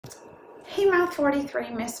Hey Math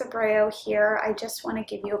 43, Miss Abreu here. I just want to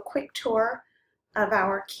give you a quick tour of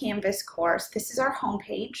our Canvas course. This is our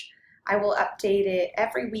homepage. I will update it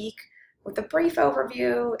every week with a brief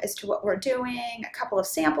overview as to what we're doing, a couple of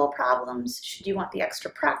sample problems, should you want the extra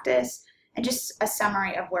practice, and just a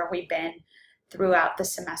summary of where we've been throughout the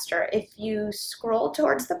semester. If you scroll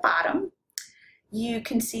towards the bottom, you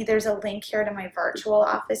can see there's a link here to my virtual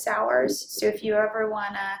office hours. So if you ever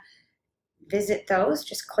want to visit those,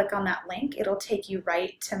 just click on that link. It'll take you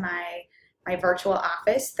right to my virtual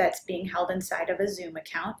office that's being held inside of a Zoom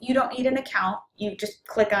account. You don't need an account. You just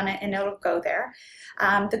click on it and it'll go there.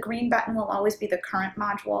 The green button will always be the current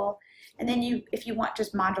module. And then if you want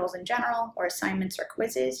just modules in general or assignments or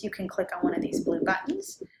quizzes, you can click on one of these blue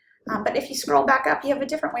buttons. But if you scroll back up, you have a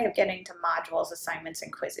different way of getting to modules, assignments,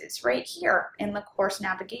 and quizzes right here in the course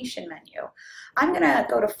navigation menu. I'm going to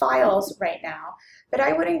go to files right now, but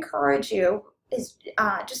I would encourage you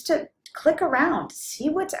just to click around, see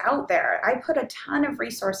what's out there. I put a ton of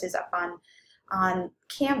resources up on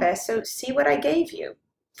Canvas, so see what I gave you.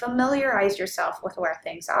 Familiarize yourself with where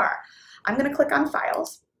things are. I'm going to click on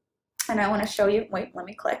files. And I want to show you, wait, let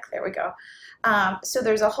me click, there we go. So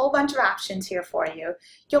there's a whole bunch of options here for you.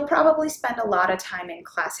 You'll probably spend a lot of time in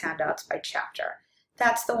class handouts by chapter.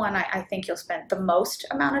 That's the one I think you'll spend the most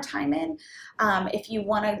amount of time in. If you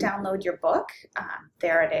want to download your book,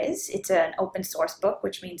 there it is. It's an open source book,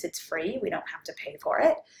 which means it's free. We don't have to pay for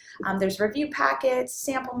it. There's review packets,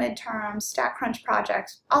 sample midterms, StatCrunch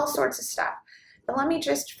projects, all sorts of stuff. But let me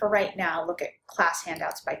just, for right now, look at class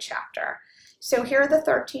handouts by chapter. So here are the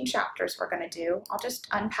 13 chapters we're going to do. I'll just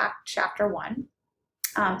unpack chapter 1.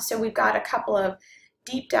 So we've got a couple of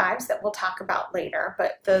deep dives that we'll talk about later,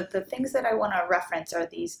 but the things that I want to reference are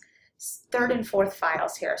these third and fourth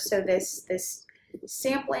files here. So this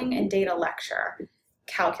sampling and data lecture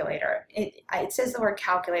calculator. It says the word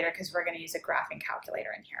calculator because we're going to use a graphing calculator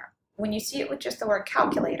in here. When you see it with just the word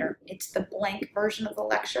calculator, it's the blank version of the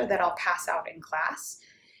lecture that I'll pass out in class.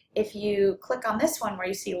 If you click on this one where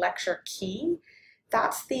you see lecture key,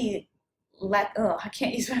 that's the I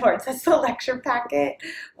can't use my words. That's the lecture packet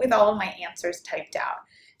with all of my answers typed out.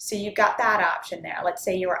 So you've got that option there. Let's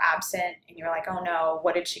say you were absent and you're like, oh no,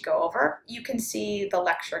 what did she go over? You can see the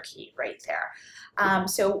lecture key right there.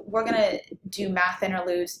 So we're going to do math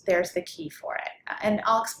interludes. There's the key for it. And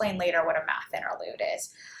I'll explain later what a math interlude is.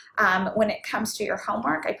 When it comes to your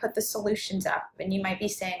homework, I put the solutions up, and you might be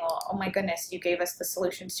saying, well, oh my goodness, you gave us the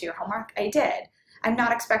solutions to your homework. I did. I'm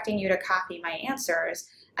not expecting you to copy my answers.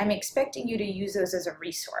 I'm expecting you to use those as a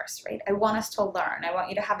resource, right? I want us to learn. I want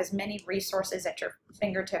you to have as many resources at your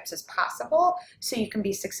fingertips as possible so you can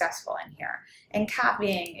be successful in here. And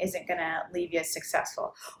copying isn't going to leave you as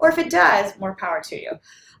successful. Or if it does, more power to you.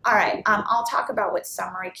 All right, I'll talk about what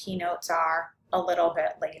summary keynotes are a little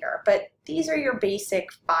bit later, but these are your basic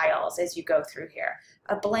files as you go through here.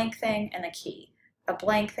 A blank thing and a key, a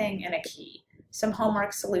blank thing and a key, some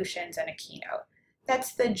homework solutions and a keynote.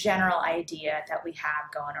 That's the general idea that we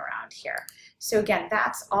have going around here. So again,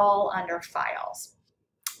 that's all under files.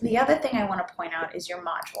 The other thing I want to point out is your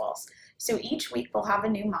modules. So each week we'll have a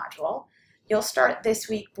new module. You'll start this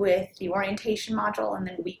week with the orientation module and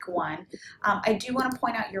then week 1. I do want to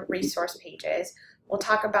point out your resource pages. We'll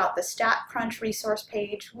talk about the StatCrunch resource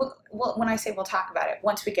page. When I say we'll talk about it,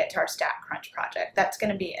 once we get to our StatCrunch project, that's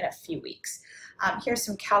going to be in a few weeks. Here's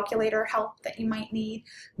some calculator help that you might need.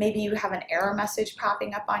 Maybe you have an error message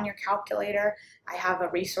popping up on your calculator. I have a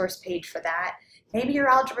resource page for that. Maybe your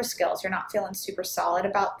algebra skills, you're not feeling super solid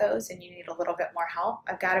about those and you need a little bit more help.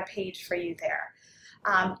 I've got a page for you there.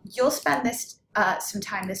 You'll spend some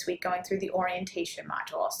time this week going through the orientation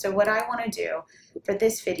module. So what I want to do for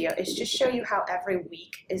this video is just show you how every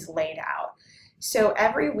week is laid out. So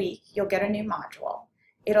every week you'll get a new module.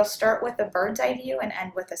 It'll start with a bird's eye view and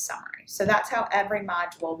end with a summary. So that's how every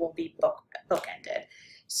module will be bookended.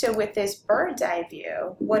 So with this bird's eye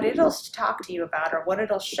view, what it'll talk to you about or what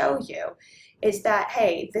it'll show you is that,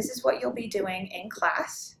 hey, this is what you'll be doing in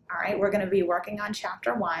class. All right, we're going to be working on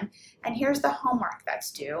chapter 1, and here's the homework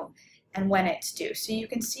that's due and when it's due. So you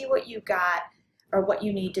can see what you got or what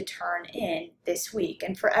you need to turn in this week.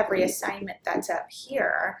 And for every assignment that's up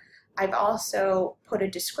here, I've also put a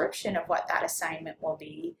description of what that assignment will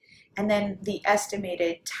be, and then the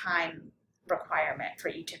estimated time requirement for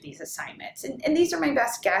each of these assignments. And these are my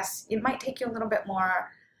best guess. It might take you a little bit more,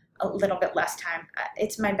 a little bit less time.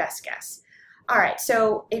 It's my best guess. All right,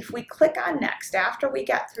 so if we click on next, after we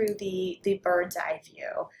get through the bird's eye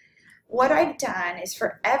view, what I've done is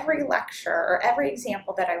for every lecture or every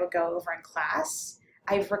example that I would go over in class,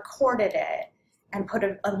 I've recorded it and put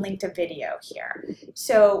a link to video here.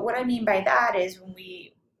 So what I mean by that is when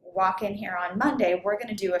walk in here on Monday, we're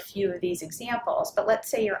going to do a few of these examples, but let's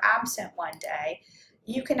say you're absent one day,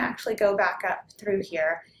 you can actually go back up through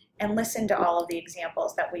here and listen to all of the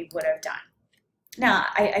examples that we would have done. Now,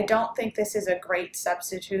 I don't think this is a great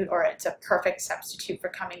substitute or it's a perfect substitute for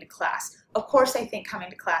coming to class. Of course, I think coming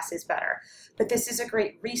to class is better, but this is a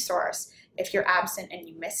great resource if you're absent and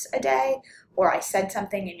you miss a day, or I said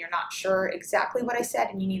something and you're not sure exactly what I said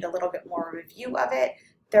and you need a little bit more review of it.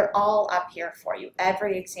 They're all up here for you,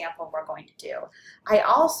 every example we're going to do. I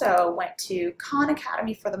also went to Khan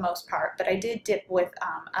Academy for the most part, but I did dip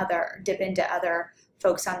into other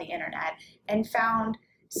folks on the internet and found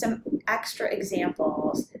some extra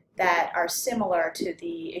examples that are similar to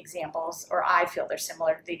the examples, or I feel they're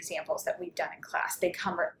similar to the examples that we've done in class. They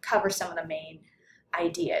cover some of the main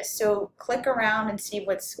ideas. So click around and see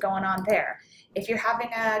what's going on there. If you're having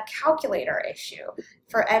a calculator issue,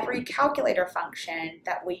 for every calculator function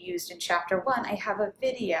that we used in chapter 1, I have a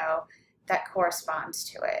video that corresponds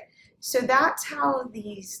to it. So that's how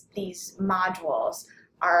these modules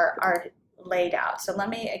are laid out. So let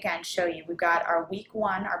me again show you. We've got our week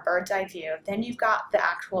 1, our bird's eye view, then you've got the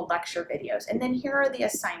actual lecture videos, and then here are the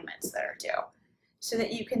assignments that are due so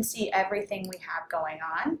that you can see everything we have going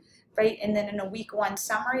on, right? And then in a week 1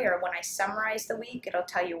 summary, or when I summarize the week, it'll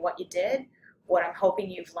tell you what you did, what I'm hoping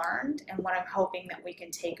you've learned, and what I'm hoping that we can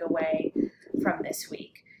take away from this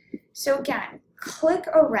week. So again, click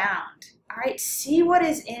around. All right, see what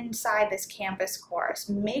is inside this Canvas course.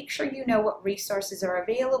 Make sure you know what resources are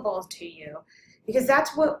available to you, because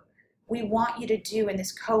that's what we want you to do in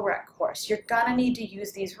this CoREC course. You're gonna need to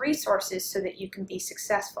use these resources so that you can be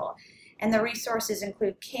successful. And the resources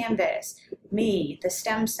include Canvas, me, the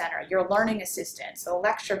STEM Center, your learning assistants, the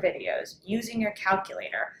lecture videos, using your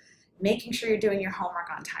calculator, making sure you're doing your homework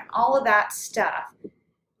on time, all of that stuff.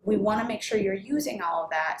 We want to make sure you're using all of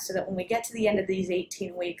that so that when we get to the end of these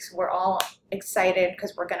 18 weeks, we're all excited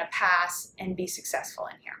because we're going to pass and be successful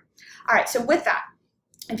in here. All right, so with that,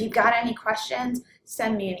 if you've got any questions,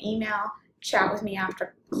 send me an email, chat with me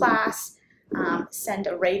after class, send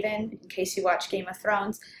a raven in case you watch Game of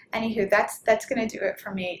Thrones. Anywho, that's going to do it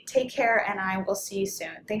for me. Take care, and I will see you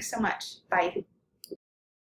soon. Thanks so much. Bye.